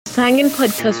Sangin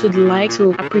Podcast would like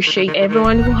to appreciate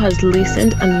everyone who has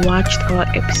listened and watched our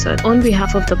episode. On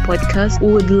behalf of the podcast,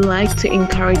 we would like to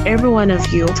encourage every one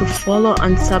of you to follow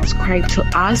and subscribe to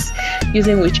us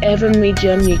using whichever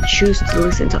medium you choose to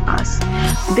listen to us.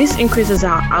 This increases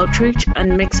our outreach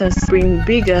and makes us bring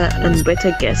bigger and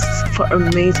better guests for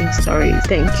amazing stories.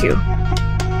 Thank you.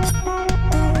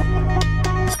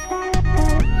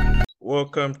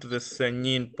 Welcome to the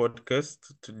Sanyin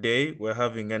podcast. Today we're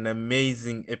having an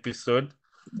amazing episode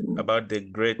about the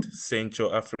great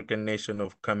Central African nation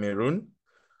of Cameroon.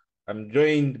 I'm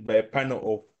joined by a panel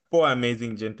of four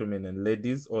amazing gentlemen and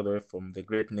ladies all the way from the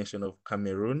great nation of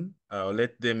Cameroon. I'll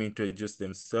let them introduce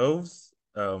themselves.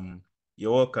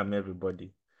 You're welcome,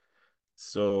 everybody.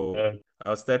 So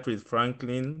I'll start with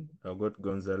Franklin. I'll go to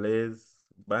Gonzalez,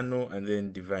 Bano, and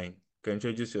then Divine. Can you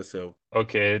introduce yourself?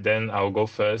 Okay, then I'll go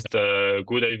first.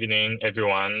 Good evening,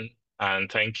 everyone,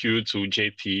 and thank you to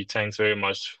JP. Thanks very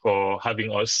much for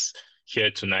having us here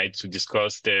tonight to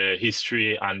discuss the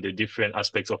history and the different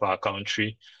aspects of our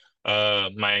country.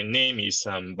 My name is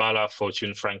Mballa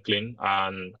Franklin,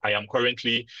 and I am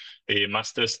currently a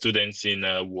master's student in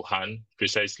Wuhan,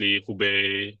 precisely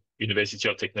Hubei University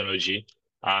of Technology,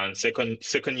 and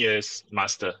second year's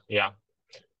master. Yeah.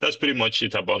 That's pretty much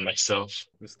it about myself.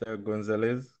 Mr.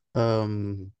 Gonzalez.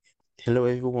 Hello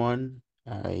everyone.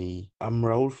 I'm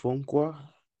Raoul Fonkoua.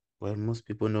 Well, most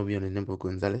people know me on the name of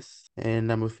Gonzalez,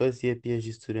 and I'm a first year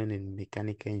PhD student in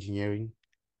mechanical engineering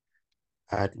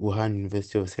at Wuhan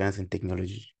University of Science and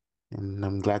Technology. And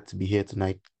I'm glad to be here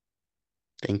tonight.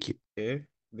 Thank you. Okay,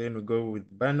 then we go with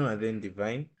Bano and then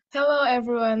Divine. Hello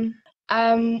everyone.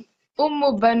 I'm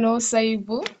Oummou Bano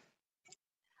Saibou.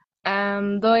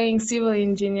 I'm doing civil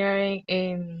engineering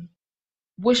in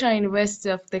Busha University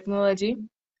of Technology,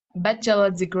 bachelor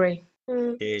degree.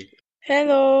 Okay.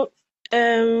 Hello,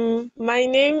 my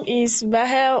name is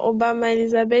Bahel Obama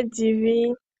Elizabeth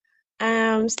Divi.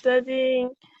 I'm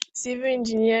studying civil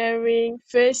engineering,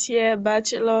 first year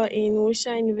bachelor in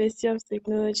Busha University of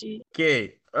Technology.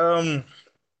 Okay.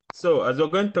 So as we're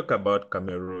going to talk about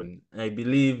Cameroon, I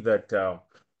believe that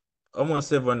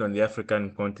almost everyone on the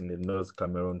African continent knows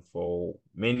Cameroon for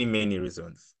many, many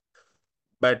reasons.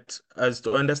 But as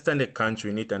to understand a country,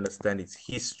 we need to understand its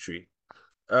history.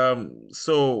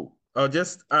 So I'll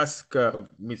just ask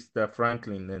Mr.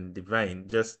 Franklin and Divine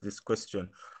just this question.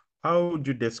 How would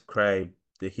you describe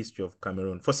the history of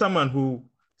Cameroon? For someone who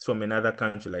is from another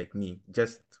country like me,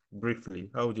 just briefly,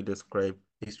 how would you describe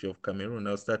the history of Cameroon?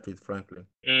 I'll start with Franklin.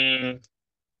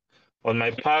 On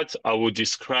my part, I would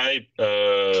describe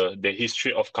the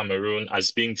history of Cameroon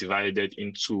as being divided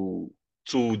into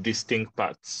two distinct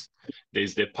parts.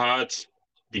 There's the part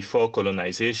before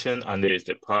colonization, and there's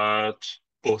the part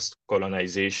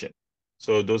post-colonization.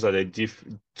 So those are the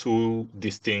two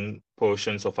distinct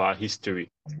portions of our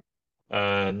history.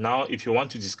 Now, if you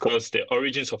want to discuss the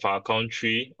origins of our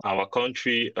country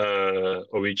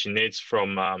originates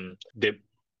from the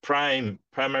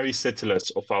primary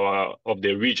settlers of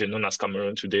the region known as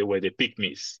Cameroon today were the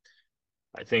Pygmies.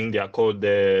 I think they are called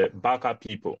the Baka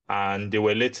people, and they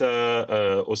were later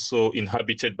also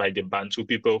inhabited by the Bantu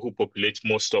people who populate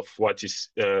most of what is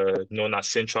known as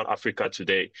Central Africa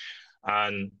today.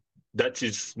 And that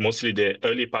is mostly the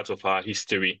early part of our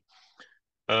history.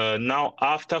 Now,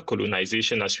 after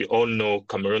colonization, as we all know,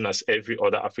 Cameroon, as every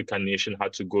other African nation,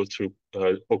 had to go through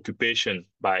occupation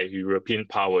by European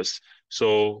powers.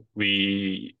 So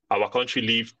our country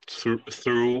lived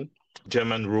through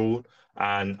German rule,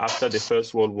 and after the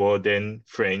First World War, then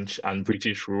French and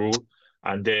British rule.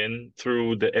 And then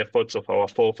through the efforts of our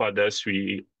forefathers,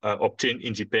 we obtained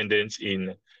independence in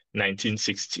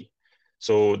 1960.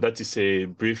 So that is a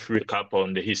brief recap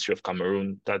on the history of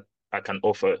Cameroon that I can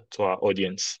offer to our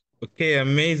audience. Okay,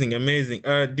 amazing.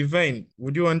 Divine,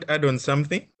 would you want to add on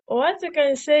something? What I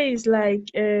can say is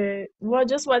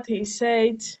just what he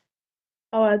said.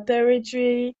 Our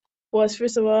territory was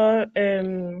first of all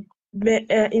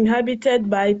inhabited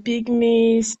by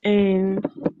Pygmies and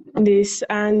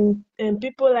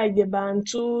people like the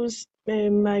Bantus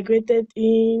migrated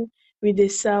in with the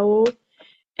Sao,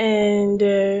 and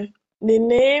the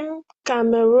name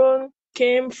Cameroon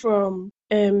came from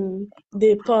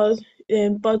the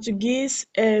Portuguese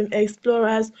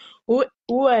explorers who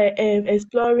were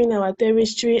exploring our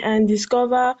territory and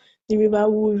discover the river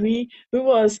Wuri, which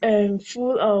was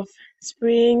full of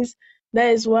springs.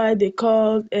 That is why they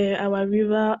called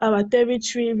our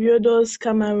territory Rio dos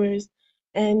Camarões.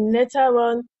 And later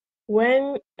on,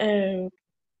 when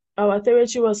our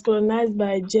territory was colonized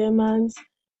by Germans,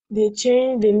 they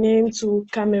changed the name to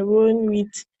Cameroon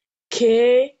with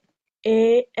Kamerun.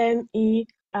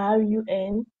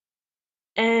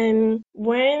 And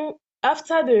when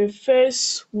after the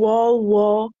First World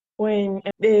War, when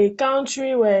the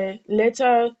country were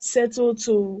later settled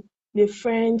to the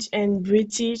French and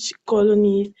British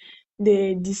colonies,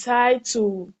 they decide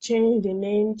to change the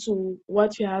name to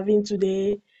what we're having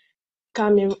today,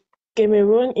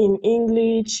 Cameroon in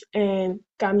English and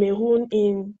Cameroon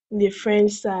in the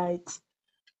French side.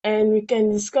 And we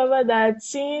can discover that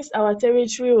since our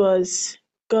territory was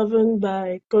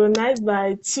colonized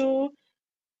by two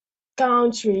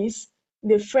countries,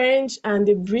 the French and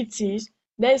the British,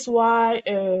 that's why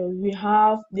we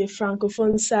have the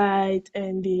Francophone side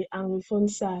and the Anglophone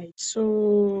side.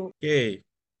 So Okay.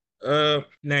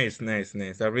 Nice.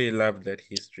 I really love that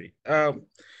history.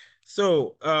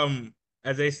 So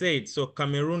as I said, so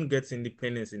Cameroon gets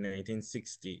independence in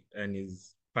 1960 and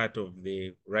is part of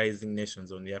the rising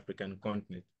nations on the African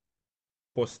continent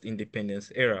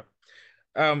post-independence era.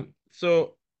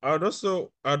 So I'd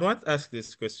want to ask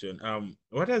this question.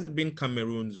 What has been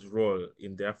Cameroon's role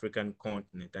in the African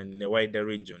continent and in the wider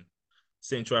region,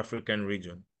 Central African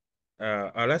region?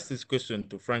 I'll ask this question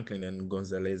to Franklin and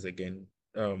Gonzalez again.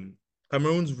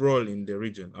 Cameroon's role in the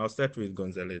region. I'll start with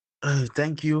Gonzalez.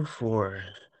 Thank you for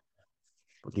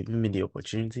giving me the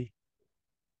opportunity.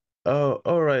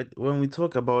 All right. When we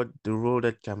talk about the role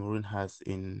that Cameroon has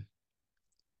in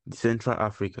Central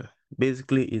Africa,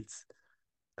 basically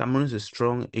Cameroon is a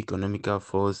strong economical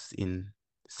force in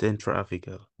Central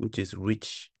Africa, which is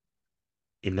rich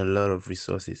in a lot of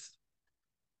resources.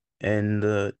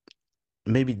 And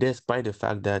maybe despite the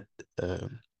fact that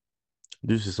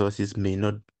these resources may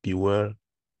not be well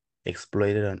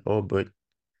exploited and all, but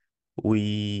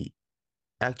we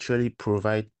actually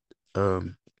provide our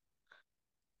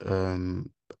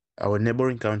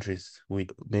neighboring countries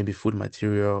with maybe food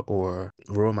material or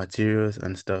raw materials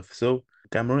and stuff. So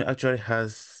Cameroon actually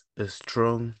has a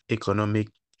strong economic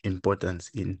importance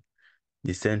in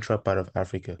the central part of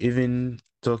Africa. Even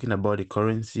talking about the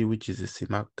currency, which is a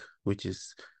CIMAC, which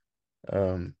is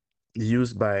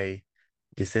used by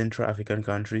the Central African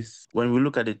countries. When we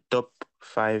look at the top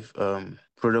 5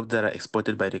 products that are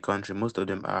exported by the country, most of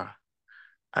them are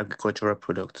agricultural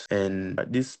products, and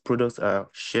these products are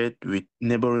shared with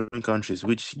neighboring countries,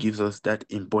 which gives us that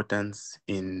importance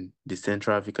in the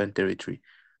Central African territory.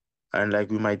 And like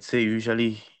we might say,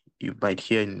 usually you might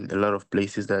hear in a lot of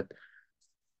places that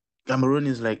Cameroon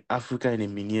is like Africa in a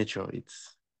miniature.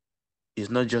 It's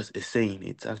not just a saying,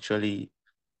 it's actually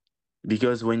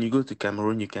because when you go to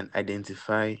Cameroon, you can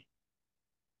identify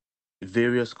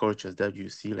various cultures that you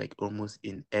see like almost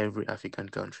in every African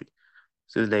country.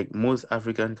 So like most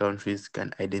African countries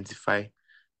can identify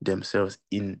themselves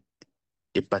in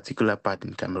a particular part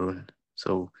in Cameroon.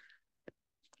 So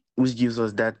which gives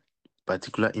us that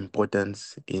particular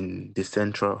importance in the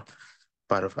central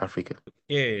part of Africa.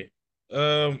 Yeah.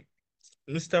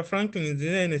 Mr. Franklin, is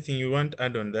there anything you want to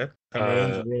add on that?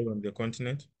 Cameroon's role on the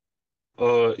continent?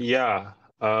 Yeah.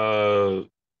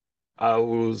 I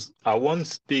won't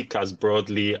speak as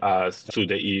broadly as to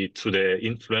the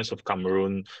influence of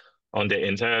Cameroon on the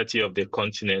entirety of the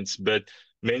continent, but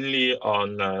mainly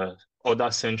on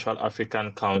other Central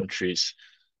African countries.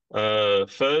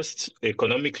 First,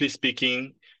 economically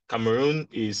speaking, Cameroon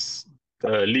is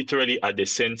literally at the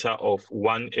center of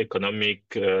one economic,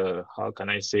 how can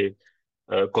I say,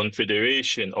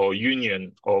 confederation or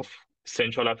union of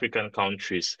Central African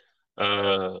countries.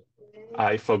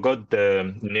 I forgot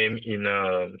the name in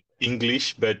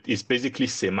English, but it's basically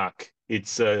CEMAC.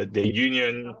 It's the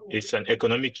union. It's an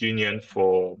economic union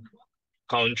for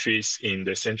countries in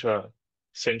the Central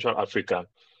Africa.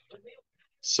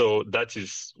 So that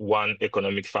is one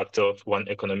economic factor, one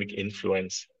economic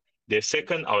influence. The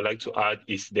second I would like to add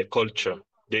is the culture.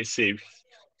 There's a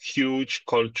huge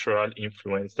cultural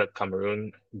influence that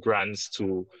Cameroon grants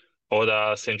to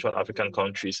other Central African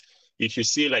countries. If you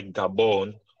see like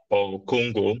Gabon or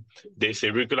Congo, there's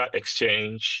a regular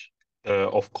exchange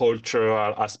of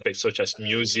cultural aspects such as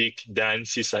music,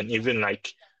 dances, and even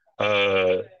like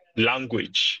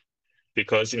language.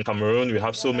 Because in Cameroon, we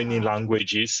have so many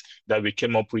languages that we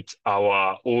came up with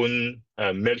our own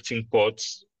melting pot,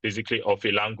 basically, of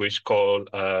a language called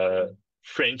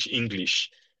French English,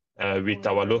 with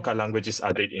our local languages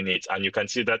added in it. And you can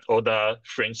see that other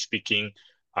French-speaking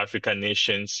African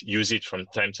nations use it from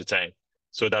time to time.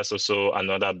 So that's also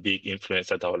another big influence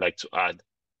that I would like to add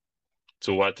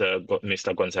to what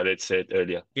Mr. Gonzalez said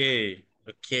earlier.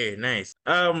 Okay, nice.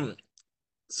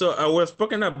 So I was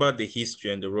talking about the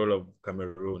history and the role of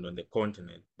Cameroon on the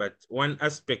continent, but one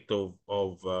aspect of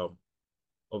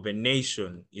a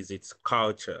nation is its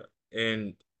culture.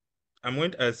 And I'm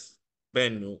going to ask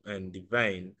Bano and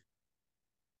Divine,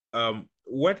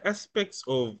 what aspects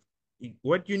of,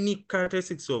 what unique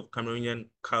characteristics of Cameroonian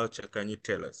culture can you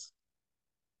tell us?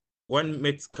 What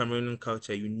makes Cameroonian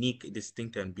culture unique,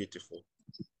 distinct, and beautiful,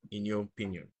 in your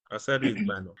opinion? I'll start with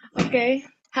Bano. Okay,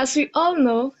 as we all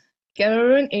know,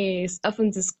 Cameroon is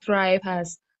often described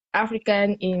as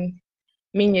African in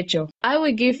miniature. I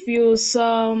will give you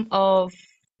some of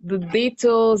the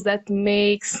details that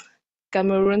makes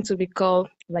Cameroon to be called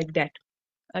like that.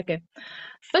 Okay,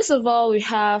 first of all, we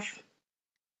have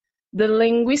the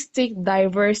linguistic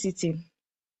diversity.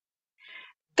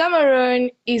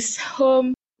 Cameroon is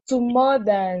home to more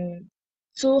than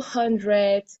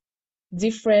 200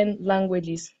 different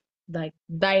languages, like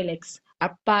dialects,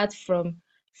 apart from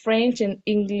French and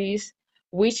English,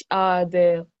 which are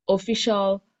the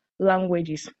official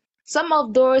languages. Some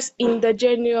of those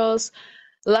indigenous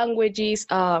languages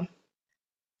are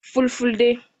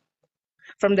Fulfulde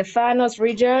from the Far North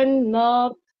region,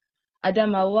 North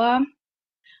Adamawa.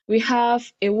 We have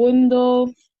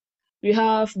Ewundo, we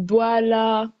have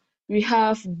Douala, we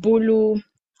have Bulu,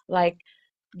 like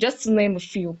just to name a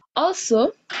few.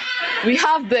 Also, we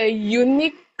have the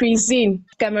unique cuisine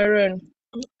Cameroon,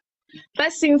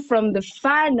 passing from the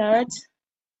far north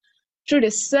through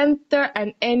the center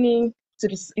and ending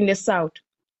in the south.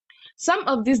 Some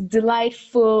of these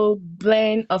delightful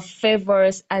blend of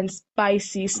flavors and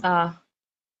spices are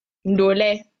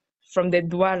Ndole from the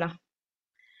Douala,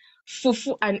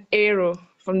 Fufu and Ero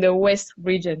from the west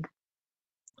region,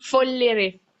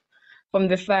 Folere from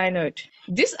the far north.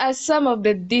 These are some of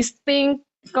the distinct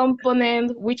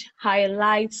components which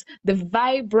highlights the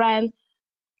vibrant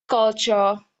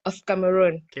culture of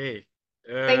Cameroon. Okay.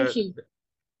 Thank you.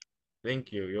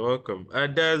 Thank you. You're welcome.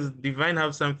 Does Divine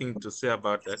have something to say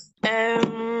about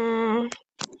that?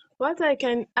 What I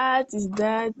can add is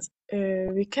that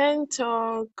we can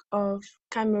talk of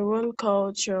Cameroon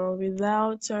culture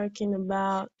without talking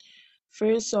about,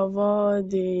 first of all,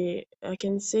 I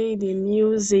can say the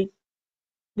music,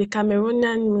 the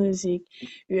Cameroonian music.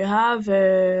 We have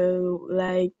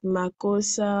like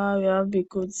Makossa, we have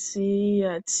Bikotsi,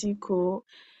 Atiko.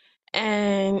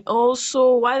 And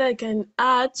also what I can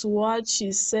add to what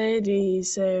she said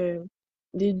is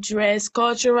the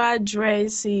cultural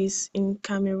dresses in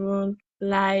Cameroon,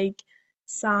 like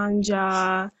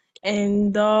Sanja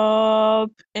and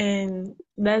Dub, and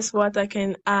that's what I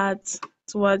can add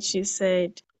to what she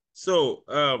said. So,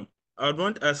 I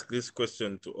want to ask this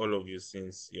question to all of you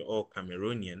since you're all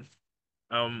Cameroonian.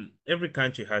 Every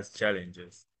country has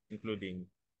challenges, including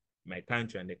my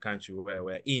country and the country where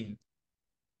we're in.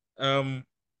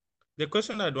 The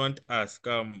question I'd want to ask,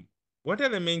 what are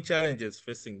the main challenges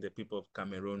facing the people of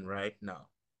Cameroon right now?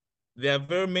 There are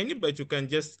very many, but you can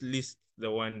just list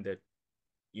the one that,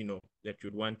 that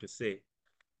you'd want to say.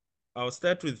 I'll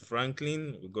start with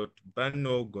Franklin. We got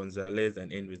Bano, Gonzalez,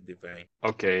 and end with Divine.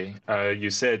 Okay. You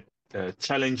said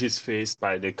challenges faced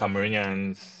by the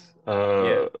Cameroonians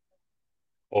Yeah.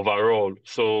 overall.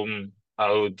 So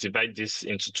I'll divide this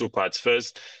into two parts.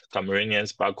 First,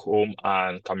 Cameroonians back home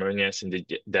and Cameroonians in the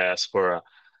diaspora.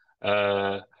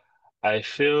 I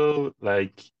feel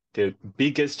like the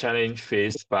biggest challenge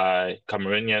faced by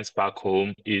Cameroonians back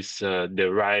home is the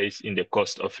rise in the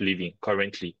cost of living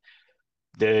currently.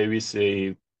 There is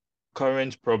a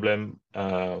current problem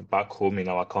back home in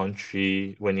our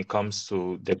country when it comes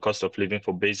to the cost of living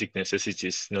for basic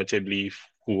necessities, notably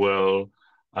fuel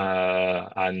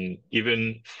and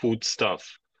even food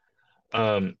stuff.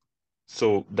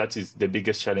 So that is the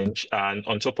biggest challenge. And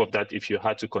on top of that, if you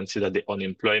had to consider the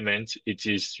unemployment, it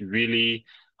is really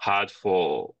hard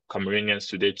for Cameroonians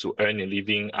today to earn a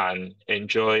living and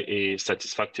enjoy a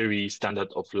satisfactory standard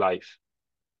of life.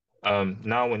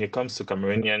 Now, when it comes to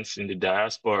Cameroonians in the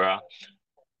diaspora,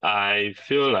 I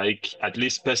feel like, at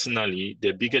least personally,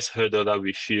 the biggest hurdle that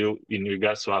we feel in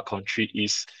regards to our country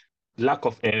is lack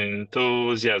of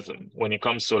enthusiasm when it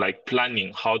comes to like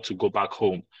planning how to go back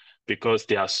home, because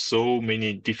there are so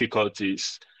many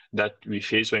difficulties that we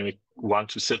face when we want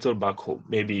to settle back home,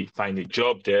 maybe find a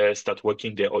job there, start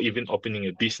working there, or even opening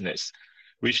a business,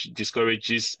 which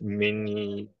discourages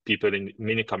many people in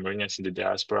many Cameroonians in the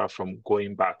diaspora from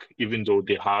going back, even though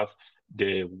they have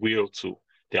the will to.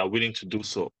 They are willing to do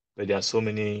so, but there are so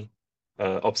many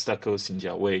obstacles in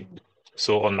their way.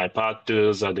 So on my part,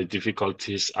 those are the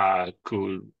difficulties I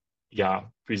could,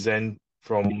 present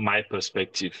from my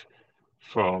perspective,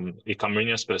 from a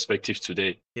Cameroonian's perspective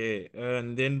today. Okay,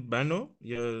 and then Bano,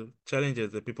 your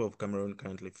challenges the people of Cameroon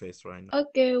currently face right now.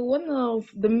 Okay, one of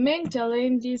the main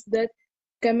challenges that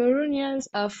Cameroonians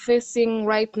are facing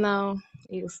right now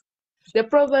is the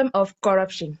problem of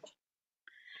corruption.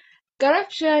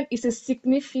 Corruption is a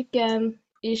significant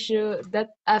issue that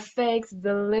affects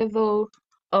the level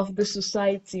of the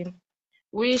society,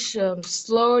 which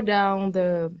slow down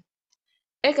the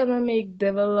economic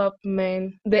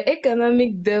development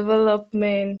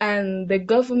and the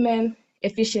government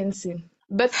efficiency.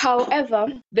 But however,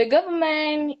 the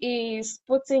government is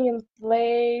putting in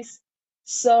place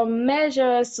some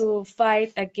measures to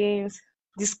fight against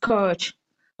this scourge,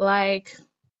 like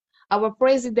our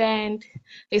president,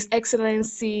 His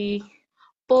Excellency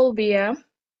Paul Biya,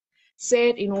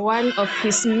 said in one of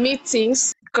his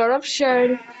meetings,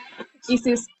 corruption is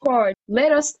a scourge.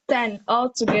 Let us stand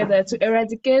all together to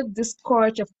eradicate this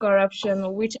scourge of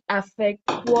corruption which affects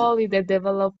poorly the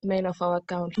development of our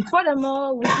country.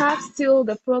 Furthermore, we have still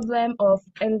the problem of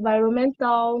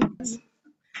environmental,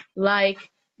 like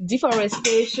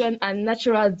deforestation and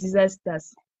natural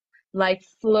disasters like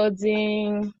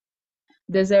flooding,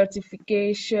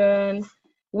 desertification,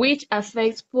 which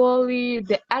affects poorly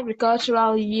the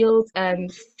agricultural yield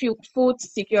and food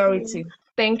security.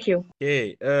 Thank you.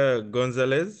 Okay,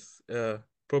 Gonzalez,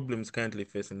 problems currently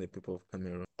facing the people of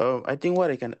Cameroon. I think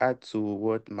what I can add to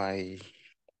what my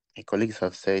colleagues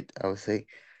have said, I would say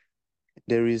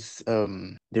there is a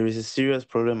serious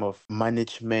problem of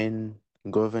management,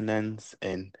 governance,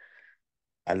 and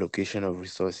allocation of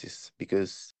resources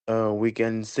because we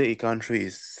can say a country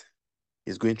is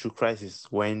going through crisis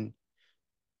when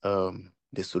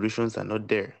the solutions are not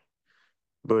there.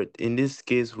 But in this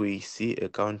case, we see a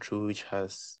country which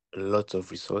has a lot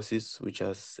of resources, which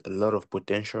has a lot of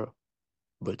potential,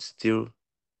 but still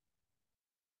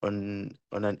on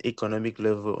an economic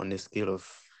level, on a scale of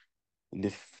in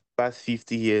the past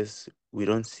 50 years, we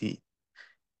don't see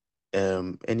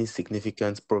any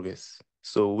significant progress.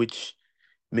 So, which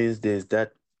means there's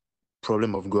that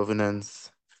problem of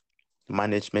governance,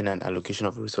 management, and allocation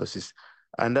of resources,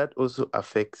 and that also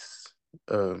affects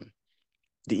um,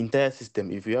 the entire system.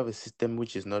 If you have a system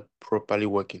which is not properly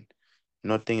working,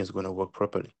 nothing is going to work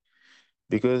properly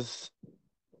because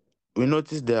we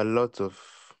notice um there are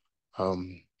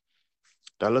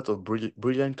a lot of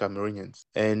brilliant Cameroonians,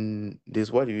 and this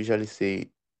is what you usually say: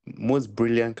 most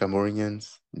brilliant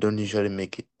Cameroonians don't usually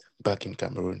make it back in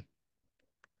Cameroon,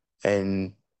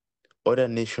 and other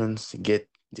nations get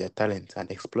their talents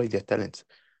and exploit their talents.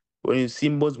 When you see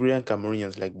most brilliant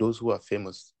Cameroonians, like those who are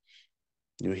famous,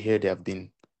 you hear they have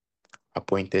been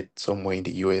appointed somewhere in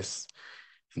the US,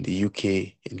 in the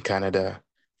UK, in Canada.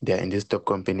 They're in these top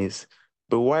companies.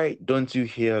 But why don't you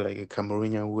hear like a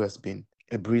Cameroonian who has been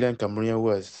a brilliant Cameroonian who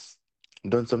has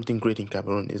done something great in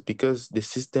Cameroon? Is because the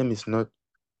system is not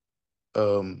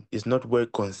well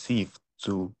conceived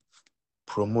to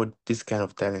promote this kind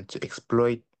of talent, to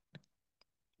exploit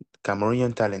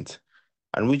Cameroonian talent,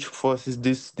 and which forces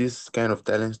this kind of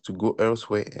talents to go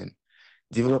elsewhere and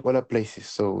develop other places.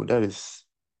 So that is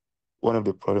one of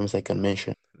the problems I can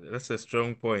mention. That's a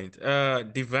strong point.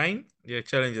 Divine, the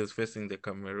challenges facing the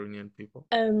Cameroonian people.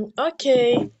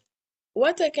 Okay.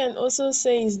 What I can also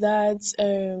say is that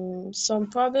some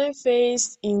problem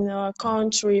faced in our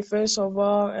country, first of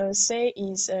all, say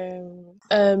is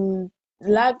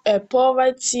lack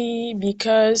poverty,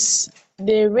 because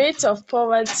the rate of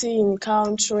poverty in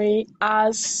country,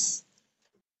 as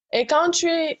a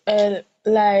country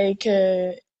like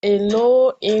a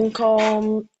low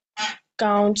income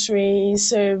country,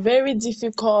 is very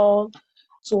difficult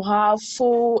to have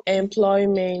full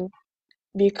employment,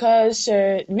 because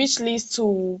which leads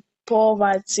to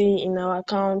poverty in our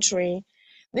country.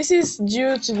 This is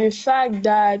due to the fact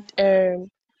that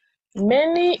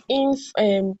many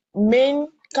main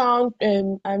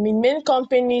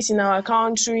companies in our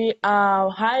country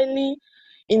are highly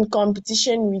in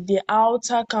competition with the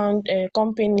outer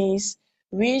companies,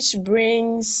 which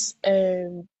brings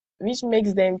which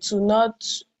makes them to not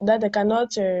that they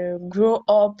cannot grow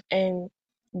up, and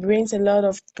brings a lot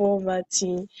of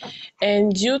poverty.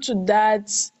 And due to that,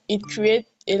 it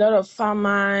creates a lot of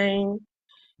famine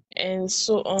and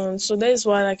so on. So that is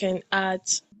what I can add.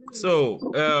 So,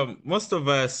 most of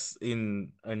us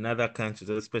in other countries,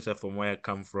 especially from where I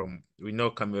come from, we know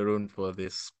Cameroon for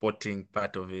the sporting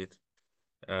part of it.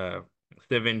 Uh,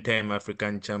 seven-time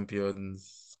African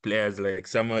champions, players like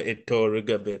Samuel Eto'o,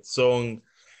 Rigobert Song,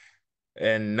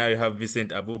 and now you have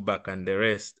Vincent Abubakar and the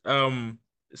rest.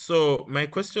 So my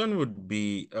question would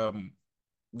be,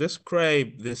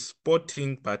 describe the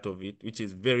sporting part of it, which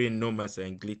is very enormous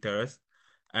and glitterous,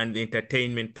 and the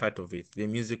entertainment part of it, the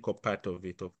musical part of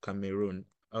it of Cameroon.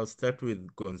 I'll start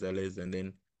with Gonzalez and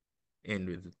then end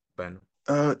with Bano.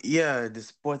 Yeah, the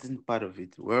sporting part of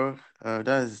it. Well,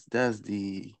 that's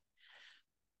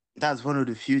one of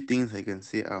the few things I can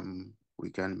say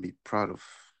we can be proud of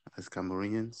as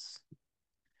Cameroonians.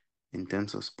 in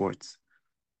terms of sports?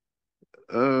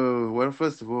 Well,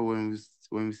 first of all, when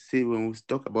we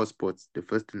talk about sports, the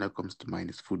first thing that comes to mind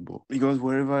is football. Because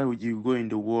wherever you go in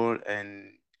the world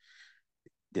and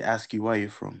they ask you where you're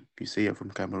from, you say you're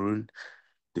from Cameroon.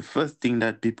 The first thing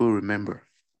that people remember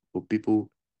or people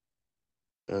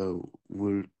uh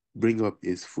will bring up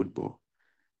is football,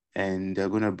 and they're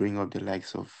gonna bring up the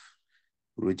likes of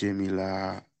Roger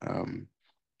Mila,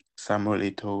 Samuel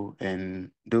Eto'o,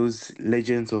 and those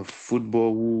legends of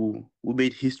football who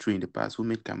made history in the past, who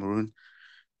made Cameroon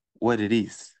what it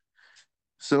is.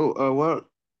 So, well,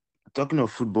 talking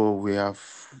of football, we have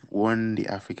won the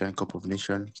African Cup of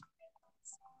Nations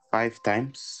 5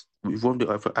 times. We've won the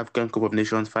African Cup of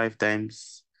Nations 5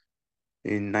 times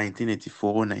in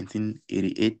 1984,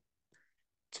 1988,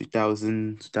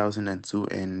 2000, 2002,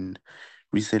 and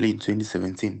recently in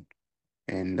 2017.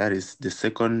 And that is the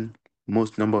second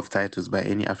most number of titles by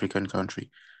any African country.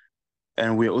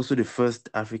 And we're also the first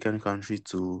African country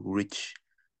to reach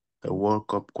a World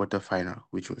Cup quarterfinal,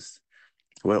 which was,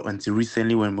 well, until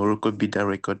recently when Morocco beat that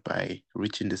record by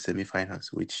reaching the semifinals,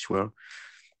 which, well,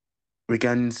 we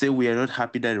can say we are not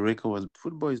happy that the record was.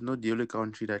 Football is not the only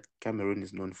country that Cameroon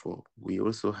is known for. We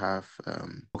also have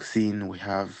boxing, we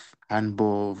have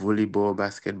handball, volleyball,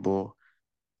 basketball.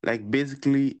 Like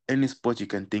basically any sport you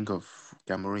can think of,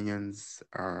 Cameroonians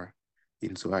are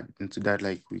into that.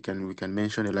 Like we can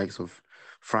mention the likes of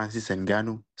Francis and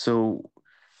Ngannou. So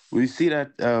we see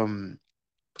that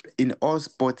in all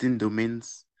sporting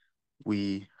domains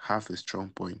we have a strong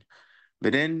point.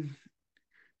 But then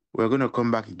we're gonna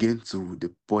come back again to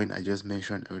the point I just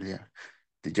mentioned earlier.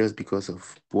 Just because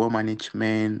of poor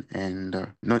management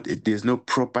and not there's no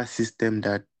proper system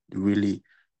that really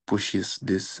pushes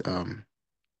these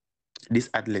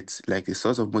athletes like a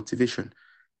source of motivation.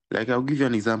 Like I'll give you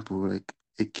an example, like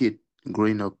a kid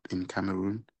growing up in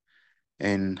Cameroon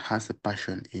and has a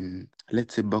passion in,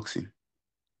 let's say, boxing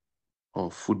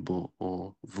or football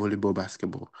or volleyball,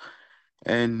 basketball.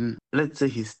 And let's say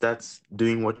he starts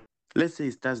doing what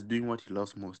he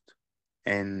loves most.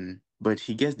 And but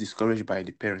he gets discouraged by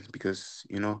the parents because,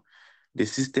 the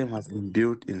system has been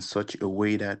built in such a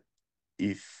way that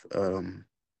if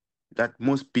that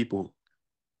most people,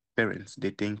 parents, they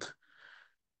think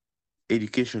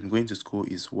education, going to school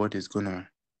is what is gonna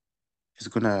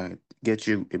get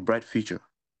you a bright future.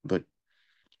 But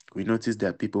we notice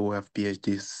that people who have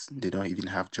PhDs, they don't even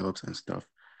have jobs and stuff.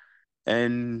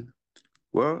 And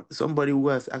well, somebody who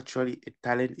has actually a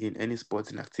talent in any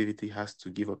sporting activity has to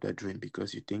give up that dream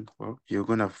because you think, well, you're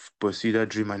gonna pursue that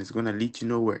dream and it's gonna lead you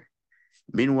nowhere.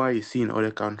 Meanwhile, you see in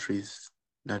other countries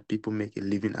that people make a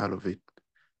living out of it.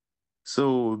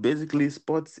 So basically,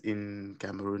 sports in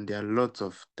Cameroon, there are lots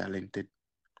of talented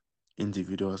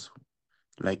individuals.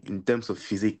 Like in terms of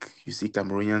physique, you see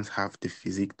Cameroonians have the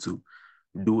physique to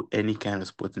do any kind of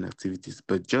sporting activities,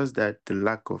 but just that the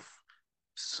lack of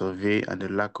survey and the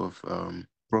lack of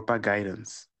proper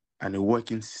guidance and a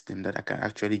working system that I can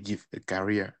actually give a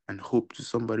career and hope to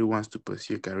somebody who wants to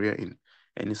pursue a career in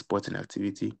any sporting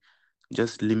activity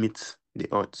just limits the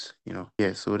odds.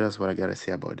 Yeah, so that's what I gotta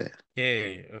say about that.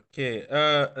 Okay.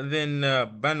 Then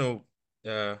Bano,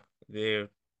 the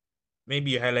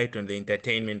maybe you highlight on the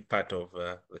entertainment part of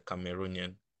the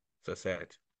Cameroonian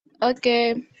society.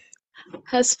 Okay,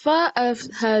 as far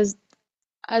as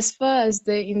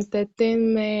the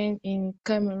entertainment in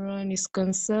Cameroon is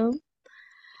concerned,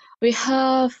 we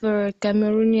have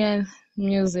Cameroonian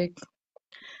music,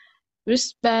 which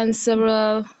spans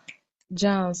several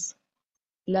genres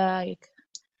like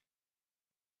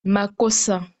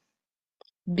Makossa,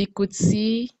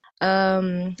 Bikutsi.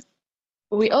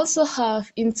 We also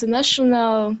have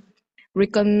international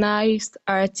recognized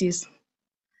artists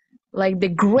like the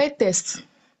greatest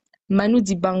Manu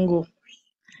Dibango,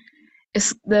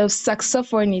 is the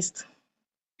saxophonist,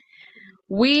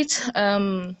 which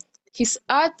his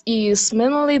art is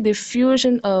mainly the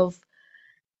fusion of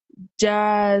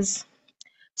jazz,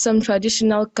 some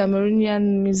traditional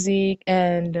Cameroonian music,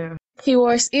 and he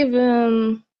was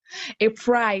even a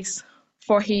prize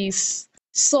for his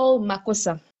Soul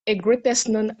Makossa, a greatest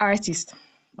known artist.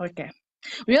 Okay.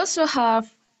 We also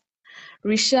have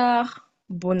Richard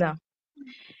Bona,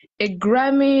 a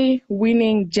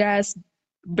Grammy-winning jazz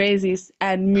bassist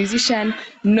and musician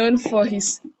known for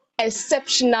his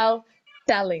exceptional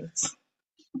talent.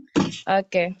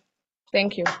 Okay,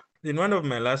 thank you. Then one of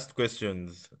my last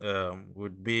questions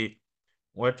would be,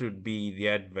 what would be the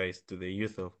advice to the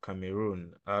youth of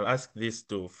Cameroon? I'll ask this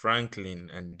to Franklin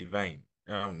and Divine.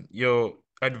 Your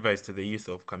advice to the youth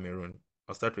of Cameroon.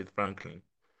 I'll start with Franklin.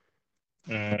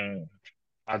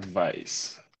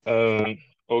 Advice.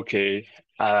 Okay.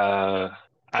 Uh,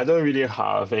 I don't really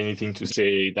have anything to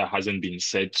say that hasn't been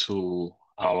said to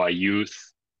our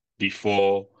youth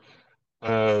before,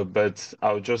 but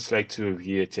I would just like to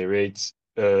reiterate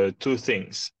two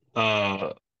things.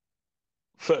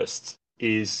 First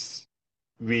is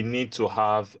we need to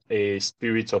have a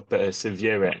spirit of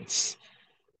perseverance,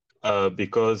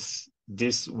 because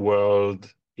this world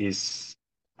is,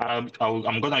 I'm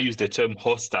going to use the term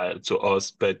hostile to us,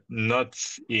 but not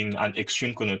in an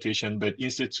extreme connotation, but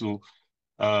instead to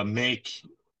make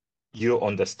you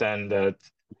understand that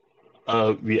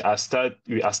we are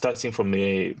starting from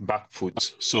a back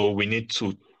foot, so we need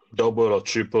to double or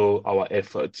triple our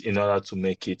efforts in order to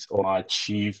make it or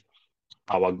achieve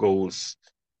our goals.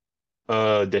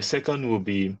 The second will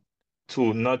be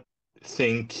to not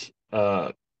think,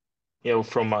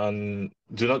 from an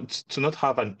do not to not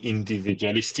have an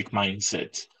individualistic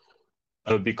mindset,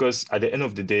 because at the end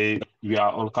of the day, we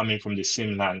are all coming from the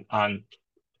same land, and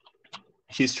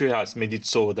history has made it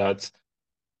so that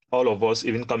all of us,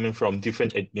 even coming from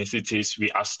different ethnicities, we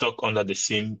are stuck under the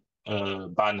same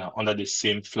banner, under the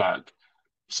same flag.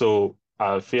 So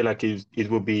I feel like it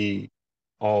will be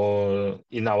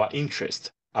in our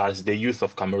interest as the youth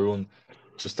of Cameroon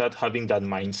to start having that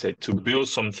mindset to build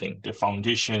something, the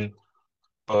foundation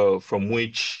from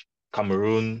which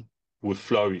Cameroon will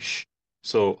flourish.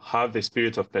 So have the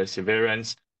spirit of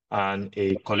perseverance and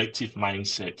a collective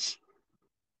mindset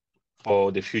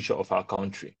for the future of our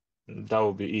country. That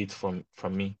will be it from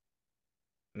me.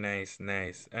 Nice,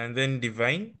 nice. And then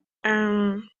Divine?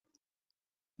 Um,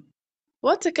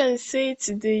 what I can say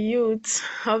to the youth,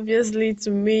 obviously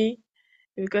to me,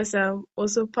 because I'm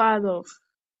also part of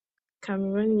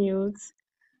Cameroon youth,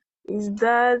 is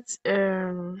that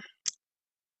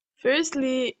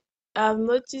firstly, I've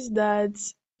noticed that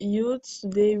youth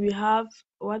today we have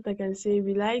what I can say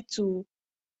we like to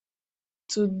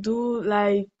do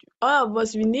like all of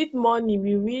us we need money,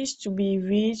 we wish to be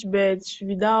rich but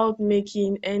without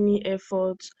making any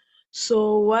effort.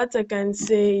 So what I can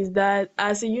say is that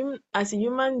as a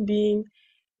human being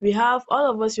we have all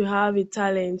of us we have a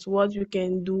talent what we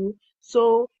can do.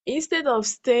 So instead of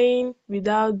staying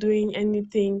without doing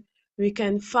anything, we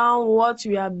can find what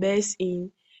we are best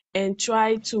in and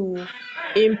try to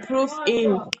improve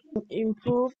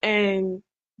and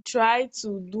try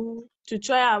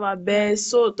our best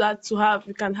so that to have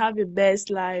we can have a best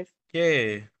life.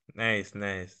 Okay, nice,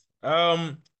 nice.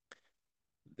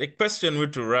 The question we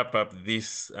to wrap up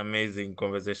this amazing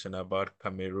conversation about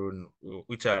Cameroon,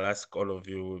 which I'll ask all of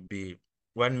you, will be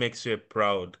what makes you a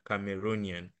proud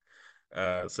Cameroonian?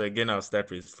 So again, I'll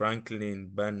start with Franklin,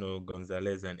 Bano,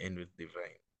 Gonzalez, and end with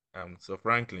Divine. So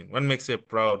Franklin, what makes you a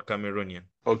proud Cameroonian?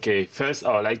 Okay, first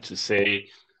I would like to say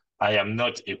I am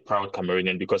not a proud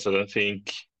Cameroonian because I don't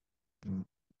think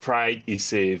pride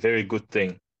is a very good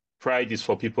thing. Pride is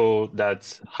for people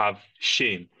that have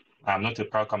shame. I'm not a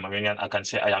proud Cameroonian. I can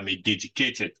say I am a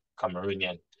dedicated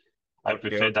Cameroonian. I Okay,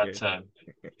 prefer that okay. term.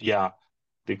 Yeah,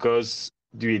 because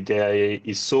there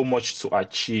is so much to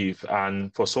achieve,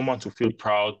 and for someone to feel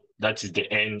proud, that is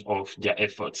the end of their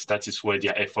efforts. That is where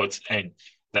their efforts end.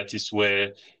 That is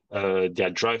where their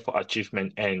drive for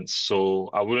achievement ends. So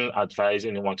I wouldn't advise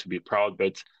anyone to be proud,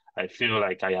 but I feel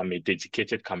like I am a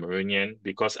dedicated Cameroonian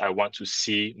because I want to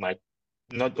see my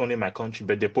not only my country,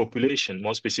 but the population,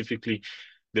 more specifically,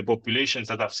 the populations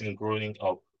that I've seen growing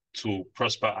up to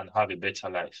prosper and have a better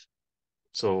life.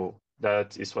 So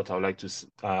that is what I would like to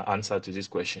answer to this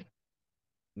question.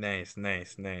 Nice,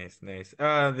 nice, nice, nice.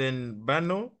 Then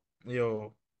Bano,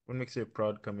 what makes you a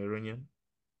proud Cameroonian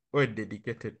or a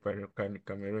dedicated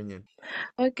Cameroonian?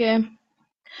 Okay.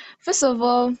 First of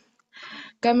all,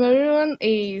 Cameroon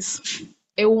is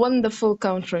a wonderful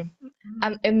country,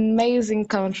 an amazing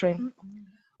country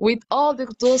with all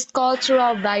those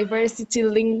cultural diversity,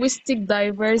 linguistic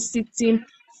diversity,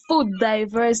 food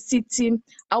diversity,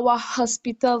 our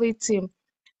hospitality.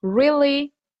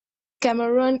 Really,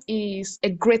 Cameroon is a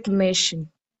great nation.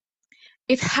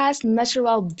 It has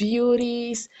natural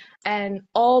beauties and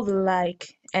all the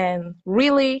like. And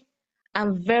really,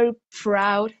 I'm very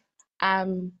proud.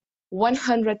 I'm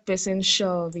 100%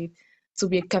 sure of it to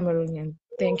be a Cameroonian.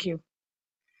 Thank you.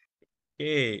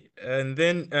 Okay, and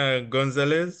then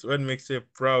Gonzalez, what makes you a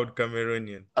proud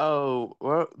Cameroonian? Oh,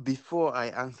 well, before I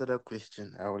answer that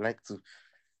question, I would like to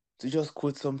just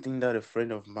quote something that a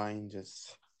friend of mine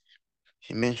just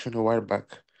he mentioned a while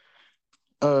back.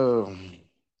 Um,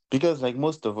 because like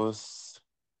most of us,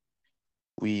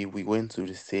 we went to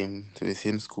the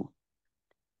same school,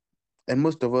 and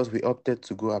most of us we opted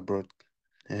to go abroad.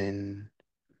 And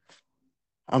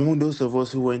among those of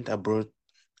us who went abroad,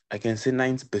 I can say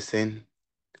 90%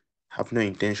 have no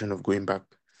intention of going back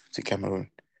to Cameroon.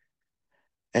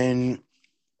 And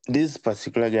this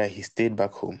particular guy, he stayed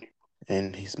back home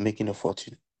and he's making a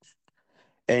fortune.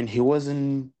 And he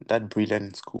wasn't that brilliant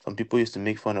in school. Some people used to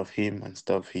make fun of him and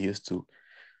stuff. He used to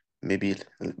maybe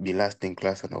be last in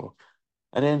class and all.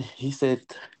 And then he said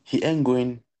he ain't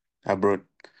going abroad.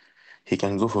 He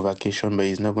can go for vacation, but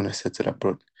he's not going to settle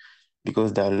abroad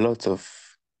because there are lots of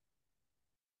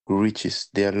riches,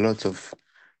 there are lots of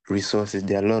resources,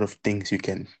 there are a lot of things you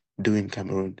can do in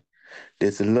Cameroon.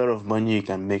 There's a lot of money you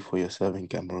can make for yourself in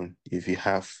Cameroon if you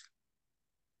have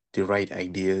the right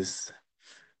ideas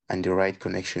and the right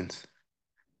connections.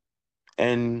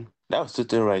 And that was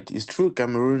totally right. It's true,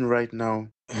 Cameroon right now,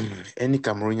 any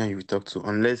Cameroonian you talk to,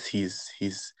 unless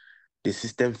the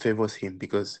system favors him,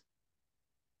 because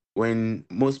when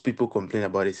most people complain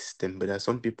about the system, but there are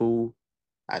some people who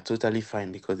are totally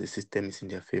fine because the system is in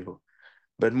their favor.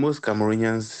 But most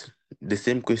Cameroonians, the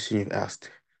same question you asked,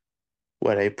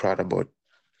 what are you proud about?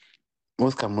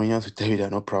 Most Cameroonians will tell you they're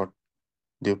not proud.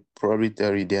 They'll probably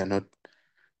tell you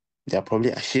they're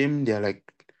probably ashamed. They're like,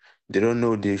 they don't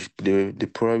know, they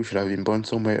probably should have been born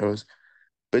somewhere else.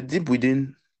 But deep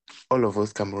within all of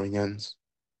us Cameroonians,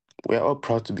 we're all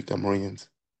proud to be Cameroonians.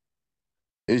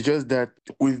 It's just that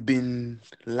we've been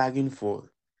lagging for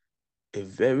a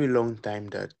very long time,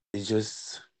 that it's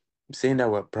just saying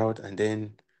that we're proud and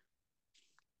then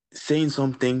saying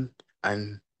something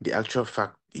and the actual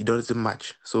fact, it doesn't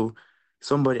match. So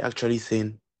somebody actually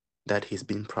saying that he's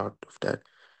been proud of that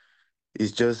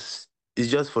is just, it's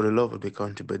just for the love of the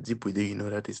country, but deep within you know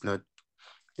that it's not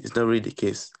really the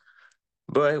case.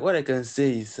 But what I can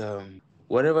say is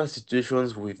whatever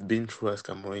situations we've been through as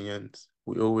Cameroonians,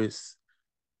 we always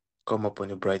come up on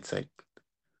the bright side.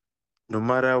 No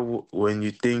matter when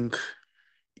you think,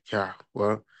 yeah,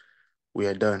 well, we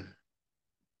are done,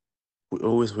 we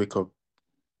always wake up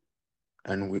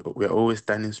and we're always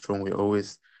standing strong.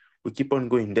 We keep on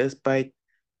going despite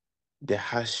the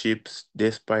hardships,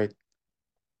 despite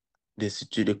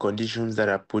the conditions that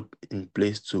are put in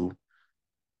place that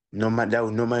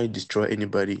will normally destroy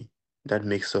anybody. That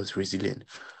makes us resilient.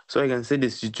 So I can say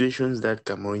the situations that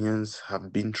Cameroonians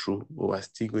have been through or are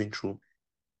still going through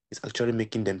is actually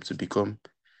making them to become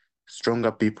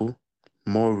stronger people,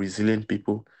 more resilient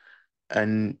people,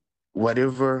 and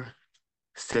whatever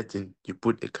setting you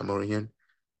put a Cameroonian,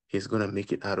 he's gonna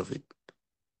make it out of it.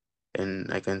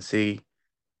 And I can say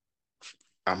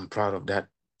I'm proud of that,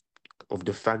 of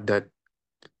the fact that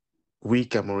we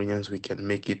Cameroonians, we can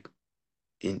make it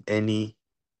in any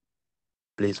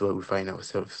place where we find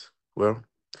ourselves. Well,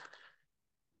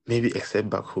 maybe except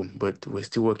back home, but we're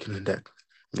still working on that.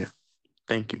 Yeah.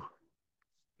 Thank you.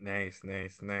 Nice,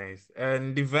 nice, nice.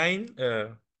 And Divine,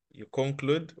 you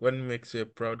conclude. What makes you a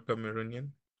proud Cameroonian?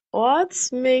 What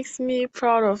makes me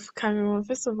proud of Cameroon?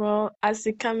 First of all, as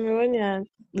a Cameroonian,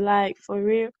 like for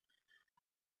real,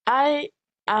 I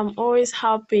am always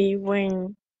happy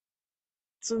when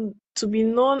to be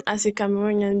known as a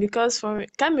Cameroonian, because for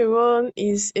Cameroon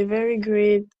is a very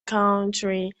great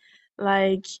country.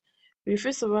 Like, we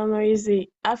first of all know is the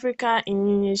Africa in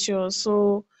miniature,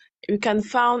 so we can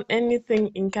find anything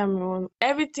in Cameroon.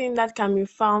 Everything that can be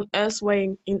found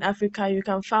elsewhere in Africa, you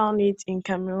can find it in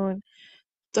Cameroon.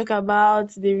 Talk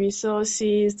about the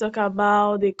resources, talk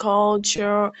about the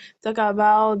culture, talk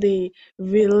about the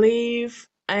relief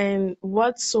and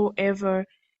whatsoever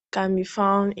can be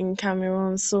found in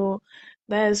Cameroon. So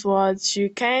that is what you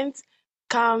can't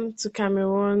come to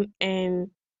Cameroon and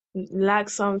lack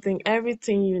something.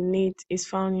 Everything you need is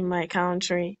found in my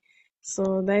country.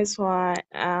 So that's why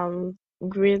I'm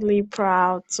greatly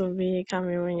proud to be a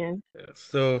Cameroonian.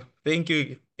 So thank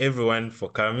you everyone for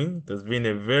coming. It has been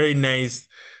a very nice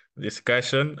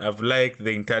discussion. I've liked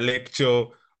the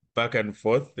intellectual back and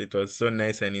forth. It was so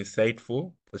nice and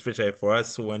insightful, especially for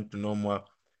us who want to know more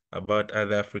about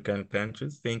other African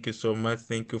countries. Thank you so much.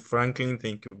 Thank you, Franklin.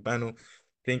 Thank you, Bano.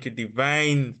 Thank you,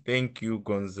 Divine. Thank you,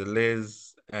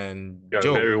 Gonzalez and You're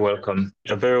Joe. very welcome.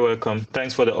 You're very welcome.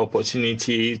 Thanks for the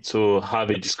opportunity to have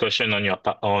a discussion on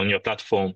your platform.